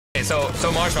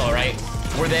So Marshmello, right?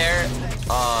 We're there.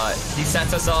 He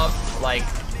sets us up like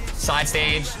side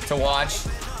stage to watch,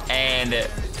 and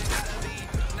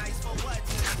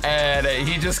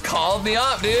he just called me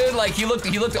up, dude. Like he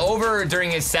looked over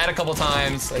during his set a couple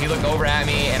times. He looked over at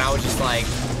me, and I was just like,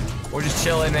 we're just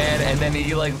chilling, man. And then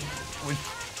he like,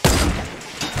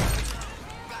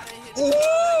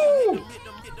 ooh!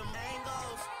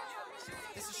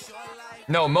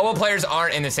 No, mobile players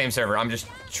aren't in the same server. I'm just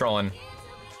trolling.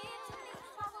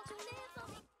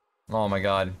 Oh my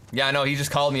god. Yeah, I know. He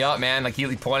just called me up, man. Like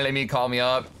he pointed at me, called me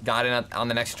up, got in on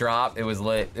the next drop. It was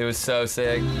lit. It was so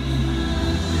sick.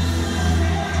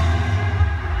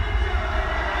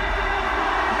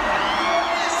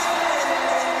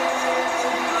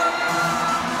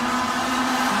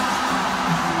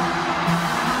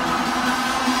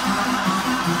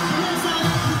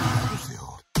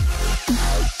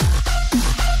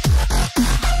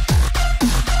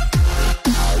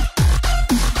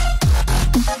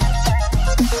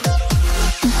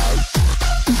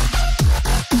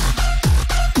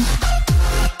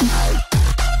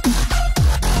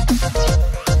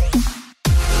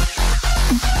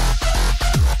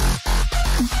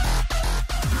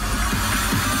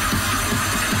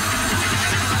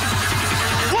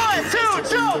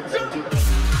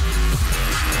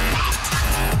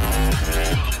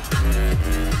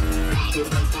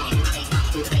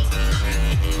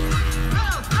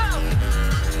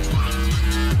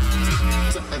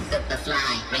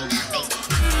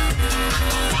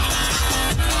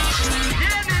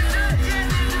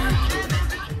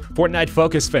 Fortnite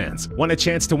Focus fans, want a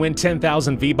chance to win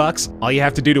 10,000 V-Bucks? All you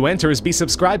have to do to enter is be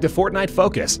subscribed to Fortnite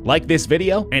Focus, like this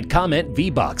video, and comment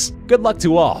V-Bucks. Good luck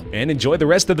to all, and enjoy the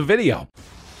rest of the video.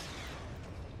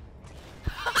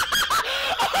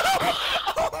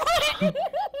 Okay,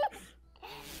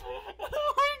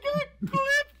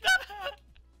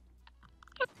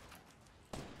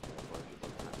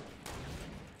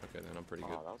 then I'm pretty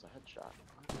good. Oh, that was a headshot.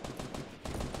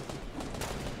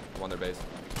 I'm on their base.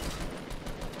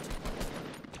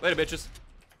 Later, bitches.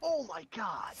 Oh my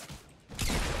god!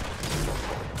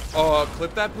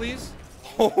 Clip that, please.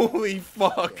 Holy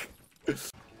fuck. And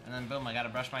then boom, I gotta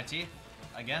brush my teeth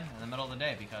again in the middle of the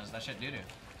day because that shit doo-doo.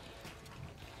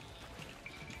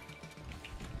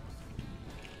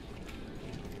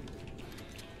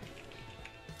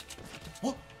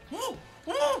 Whoa! Whoa!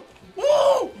 Whoa!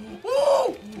 Whoa!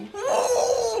 Whoa!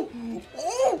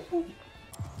 Whoa! Whoa!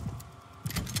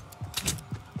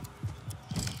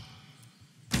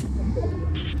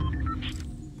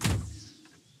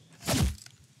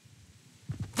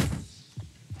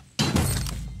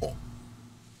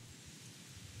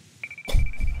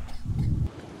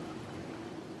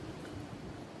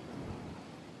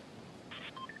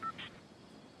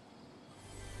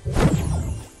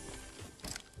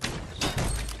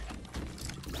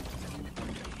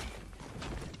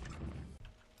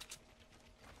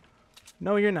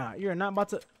 No, you're not. You're not about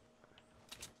to.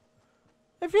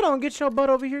 If you don't get your butt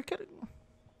over here,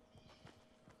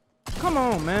 come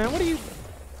on, man. What are you?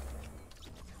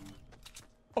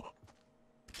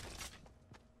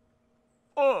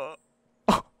 Oh.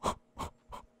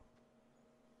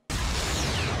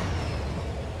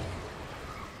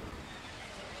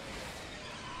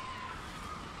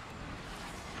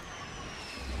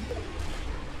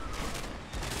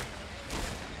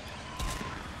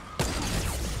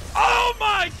 Oh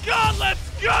my god, let's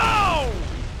go!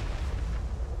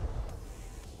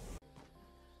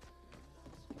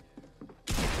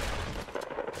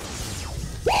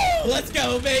 Woo! Let's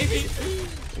go, baby!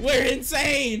 We're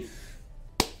insane!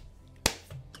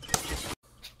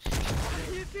 What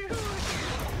are you doing?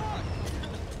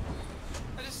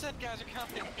 I just said guys are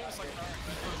coming. He was like,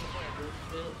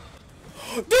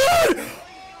 alright. Dude!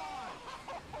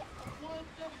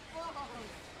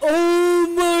 Oh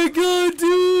my god,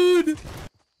 dude!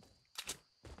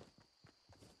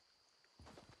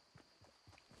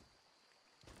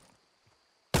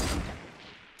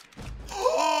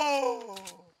 Oh!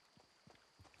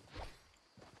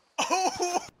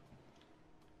 Oh!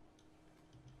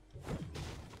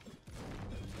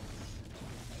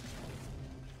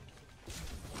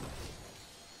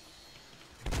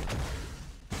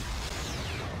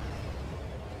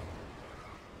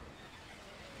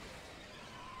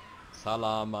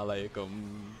 Salam alaikum.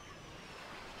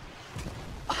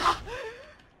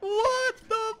 What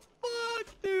the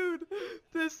fuck, dude?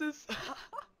 This is...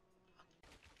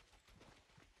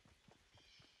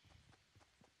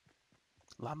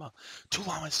 Llama. Two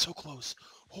llamas so close.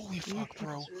 Holy fuck,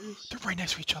 bro. They're right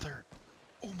next to each other.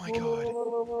 Oh my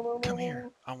god. Come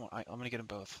here. I'm gonna get them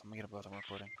both. I'm gonna get them both. I'm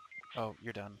recording. Oh,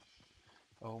 you're done.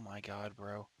 Oh my god,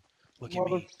 bro. Look at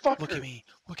me. Motherfucker. Look at me.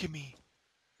 Look at me.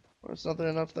 It's not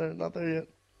there, not there, not there yet.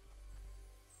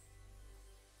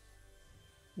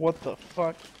 What the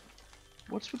fuck?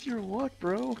 What's with your luck,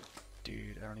 bro?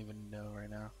 Dude, I don't even know right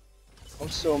now. I'm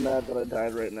so mad that I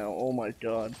died right now. Oh my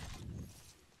god.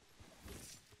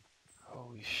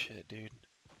 Holy shit, dude.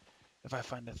 If I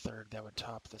find a third, that would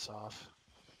top this off.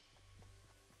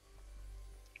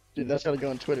 Dude, that's gotta go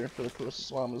on Twitter for the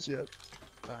coolest llamas yet.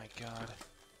 My god.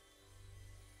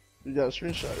 You got a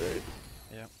screenshot, right?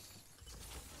 Yeah.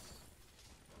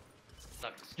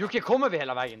 Jocke, kommer vi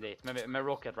hela vägen dit med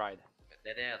Rocket Ride? Det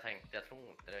är det jag tänkte, jag tror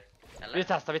inte det. Eller? Vi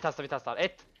testar.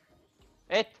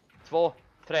 1, 2,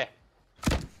 3.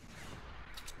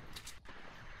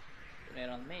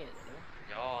 Donerar han med eller?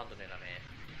 Ja, han donerar med.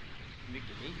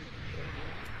 Mycket ligg.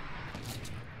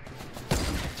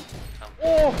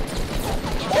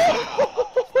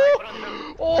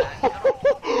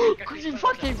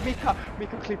 Fucking Mika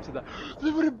klippte det.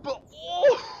 Det var det bara...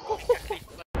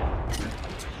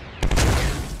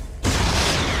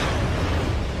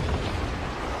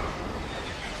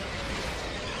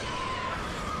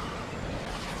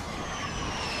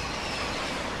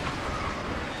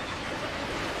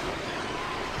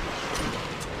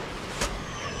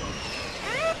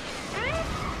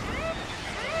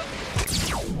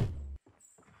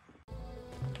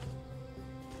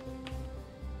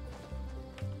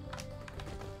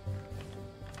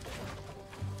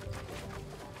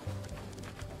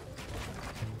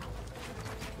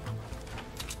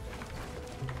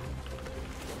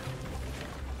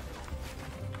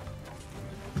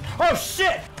 Oh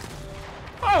shit!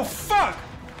 Oh fuck!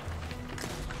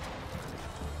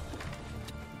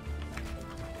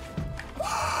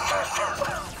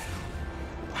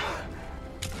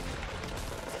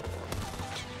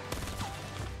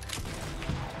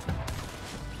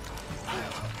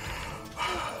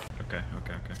 Okay.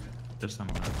 There's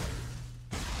someone.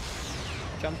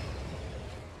 Jump.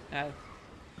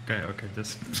 Okay,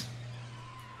 just.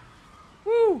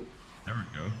 Woo! There we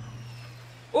go.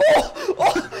 Oh!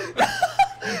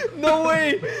 No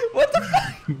way! What the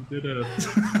fuck? Who did it?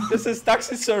 This is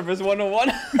taxi service 101.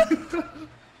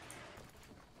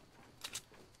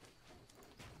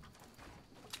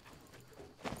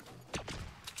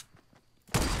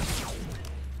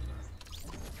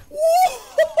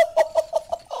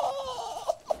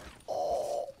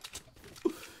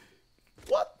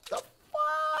 What the fuck?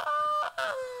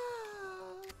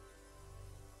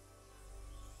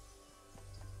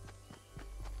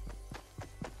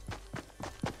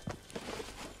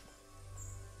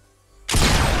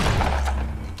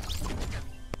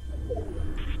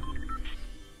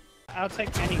 I'll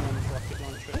take anyone's rocket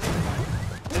launcher.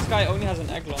 This guy only has an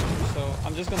egg launcher, so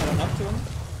I'm just gonna run up to him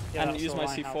Yeah, and that's use all my I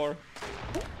have. C4.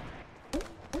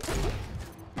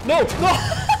 No! No!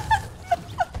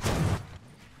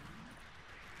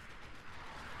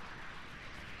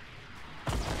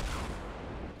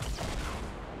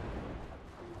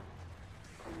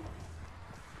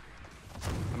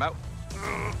 I'm out.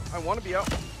 I want to be out.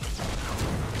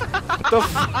 What the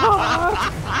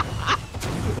fuck?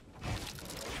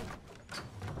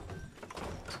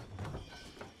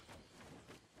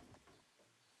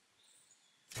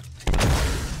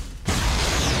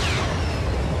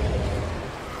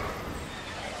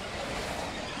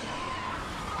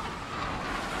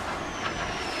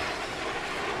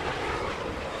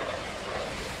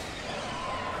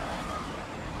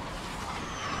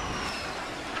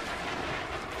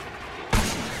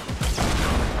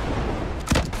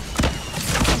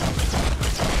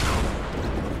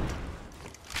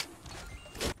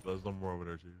 There's no more over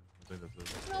there, Chief. I think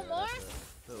that's it. No more?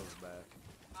 That was bad.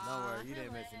 Don't worry, you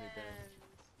didn't miss anything.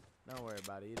 Don't worry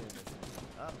about it, you didn't miss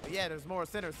anything. But yeah, there's more.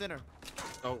 Center.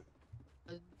 Oh,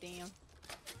 Damn.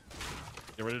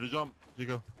 get ready to jump,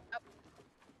 Chico. Up.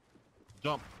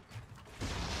 Jump.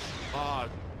 Ah,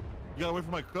 you gotta wait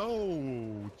for my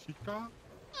go, Chica.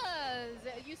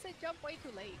 You said jump way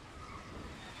too late.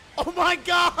 Oh my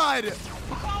god!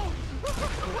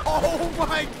 Oh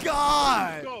my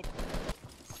god! Jump.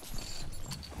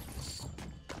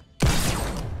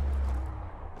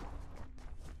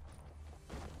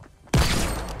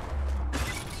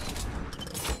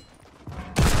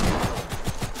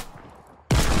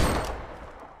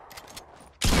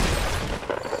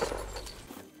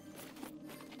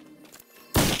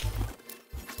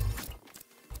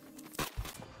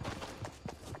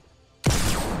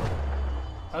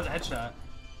 That was a headshot.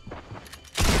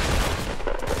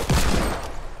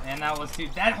 And that was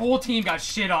that whole team got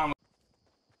shit on.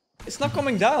 It's not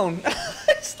coming down.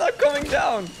 It's not coming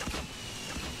down.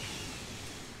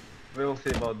 We'll see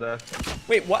about that.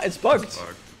 Wait, what? It's bugged.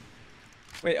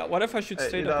 Wait, what if I shoot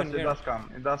straight up in It here? does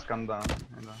come. It does come down.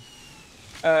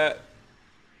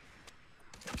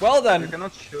 Well then. You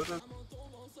cannot shoot it.